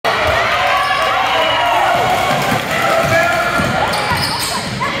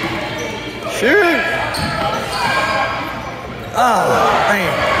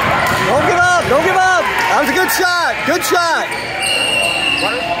Good shot.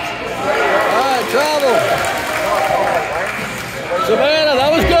 All right, travel. Savannah,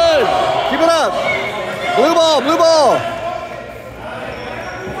 that was good. Keep it up. Blue ball, blue ball.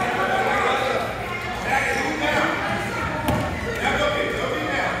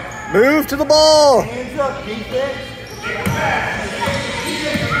 Move to the ball. Hands up, defense.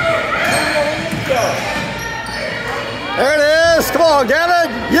 There it is. Come on, Gavin.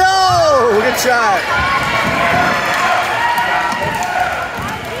 Yo, good shot.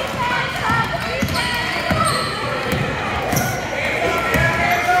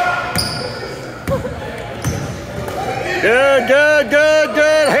 Good, good, good,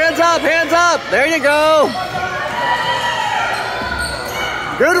 good. Hands up, hands up. There you go.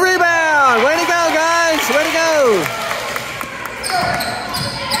 Good rebound. Way to go, guys. Way to go.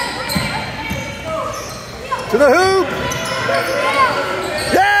 To the hoop.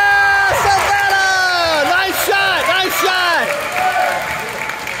 Yeah, Savannah. Nice shot, nice shot.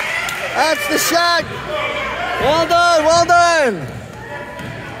 That's the shot. Well done, well done.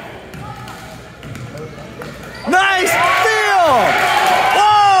 Nice steal!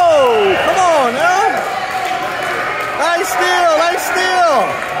 Whoa! Come on, now. Nice steal, nice steal.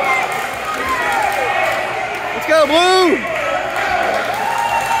 Let's go, Blue.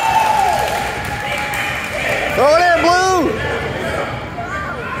 Throw it in, Blue.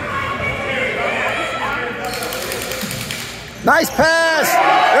 Nice pass.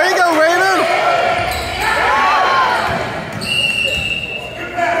 There you go, Raven.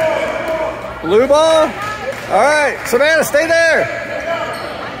 Blue ball. All right, Savannah, stay there.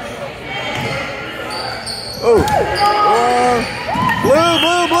 Oh, blue,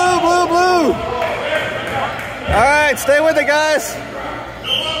 blue, blue, blue, blue. All right, stay with it, guys.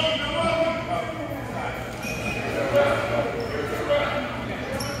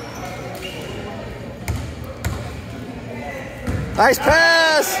 Nice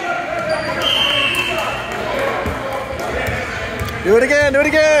pass. Do it again, do it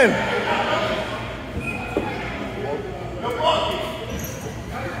again.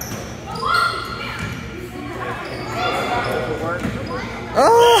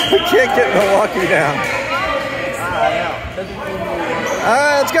 Oh, we can't get Milwaukee down. All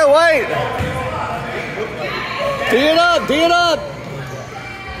right, let's go, White. Tee it up, tee it up.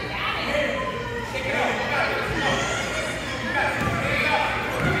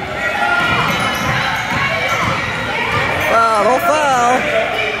 Foul, don't foul.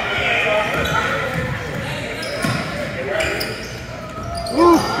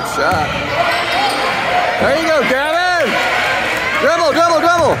 Woo, good shot. There you go, Gavin. Dribble, dribble,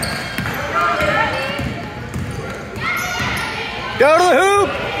 dribble. Go to the hoop.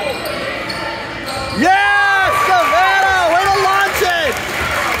 Yes, Savannah, way to launch it.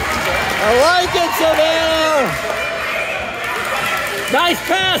 I like it, Savannah. Nice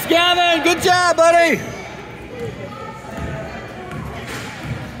pass, Gavin. Good job, buddy.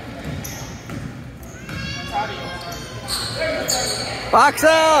 Box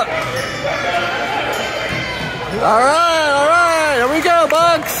out. All right, here we go,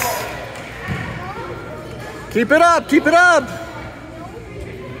 Bucks. Keep it up, keep it up.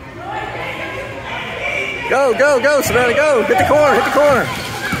 Go, go, go, Savannah, go. Hit the corner, hit the corner.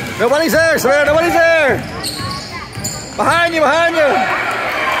 Nobody's there, Savannah, nobody's there. Behind you, behind you.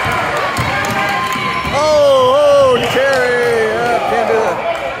 Oh, you carry. Can't do that.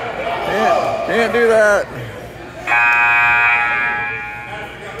 Can't do that.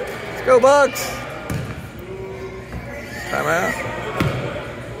 Let's go, Bucks. Time out.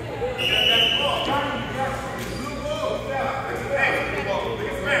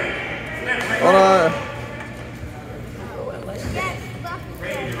 Hold on.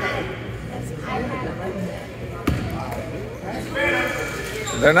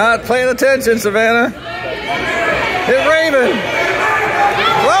 They're not paying attention, Savannah. Hit Raven.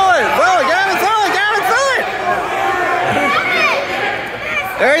 Throw it, Gavin, throw it, Gavin, throw it.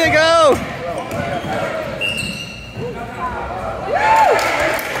 There you go.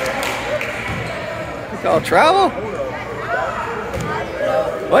 Call travel?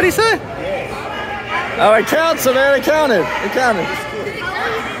 What'd he say? Oh, it counts, Savannah. It counted. It counted.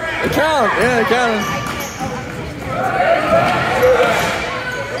 It counted. Yeah, it counted.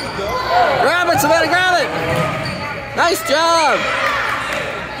 Grab it, Savannah. Grab it. Nice job.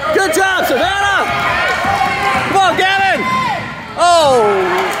 Good job, Savannah. Come on, Gavin. Oh,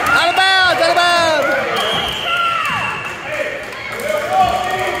 out of bounds. Out of bounds.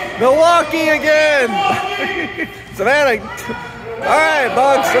 Milwaukee again. Savannah. All right,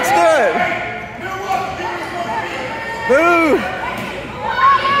 Bucks, let's do it. Move.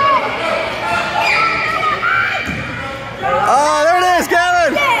 Oh, there it is,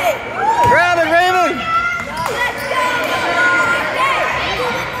 Kevin. Grab it, Raven.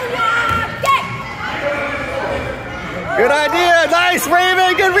 Good idea. Nice,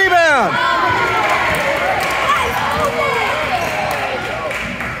 Raven. Good rebound.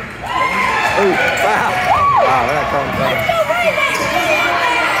 Ooh, foul. Wow, they're not calling foul.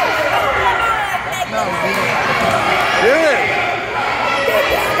 Do it.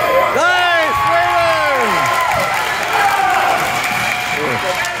 Nice, Raven.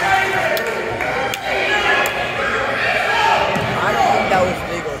 I don't think that was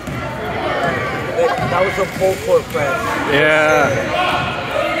legal. That was a full court press. Yeah.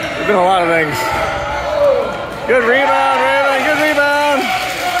 There's been a lot of things. Good rebound, Raven. Good rebound.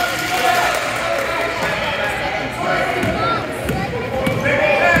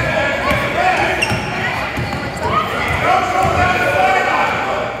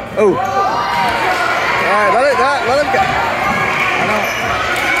 Oh. All right, let him go.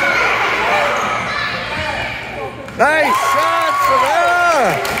 Nice shot,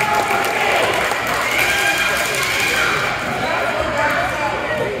 Savannah.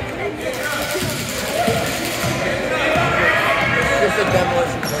 Just a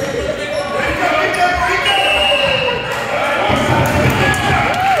demolition.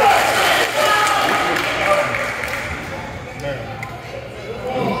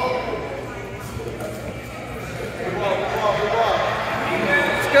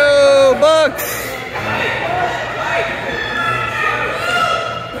 Bucks.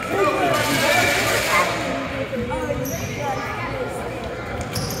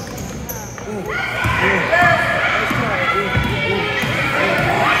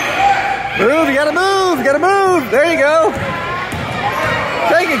 Move, you gotta move, you gotta move. There you go.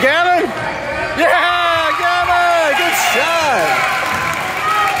 Take it, Gavin. Yeah, Gavin, good shot.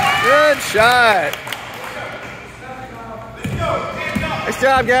 Good shot. Nice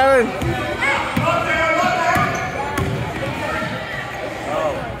job, Gavin.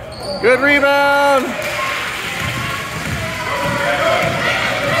 Good rebound.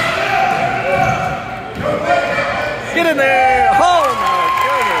 Get in there. Oh my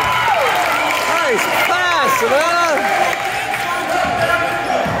goodness. Nice pass, Savannah.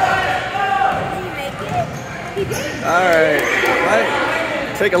 All right.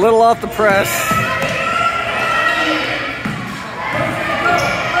 Take a little off the press.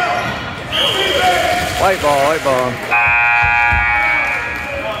 White ball, white ball.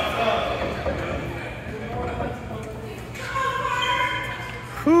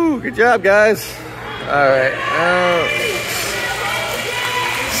 Whew, good job, guys. All right, now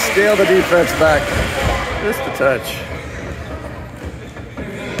scale the defense back just a touch.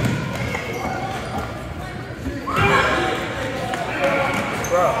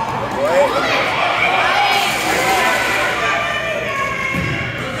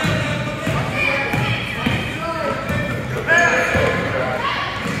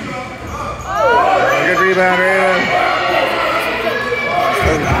 Good rebound, Raven.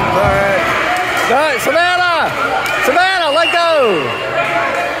 All right. Savannah! Savannah, let go!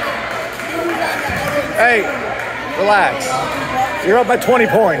 Hey, relax. You're up by 20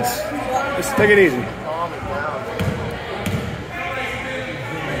 points. Just take it easy.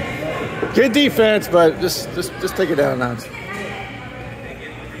 Good defense, but just take it down a notch.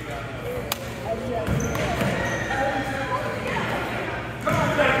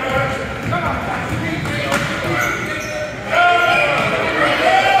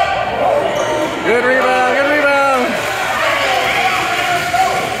 Good rebound, good rebound.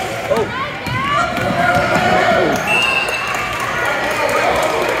 Oh.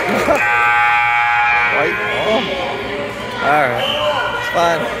 White ball. All right, it's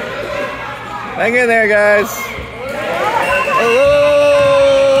fine. Hang in there, guys.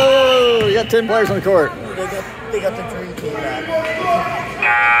 Oh, you got 10 players on the court. They got the dream team back.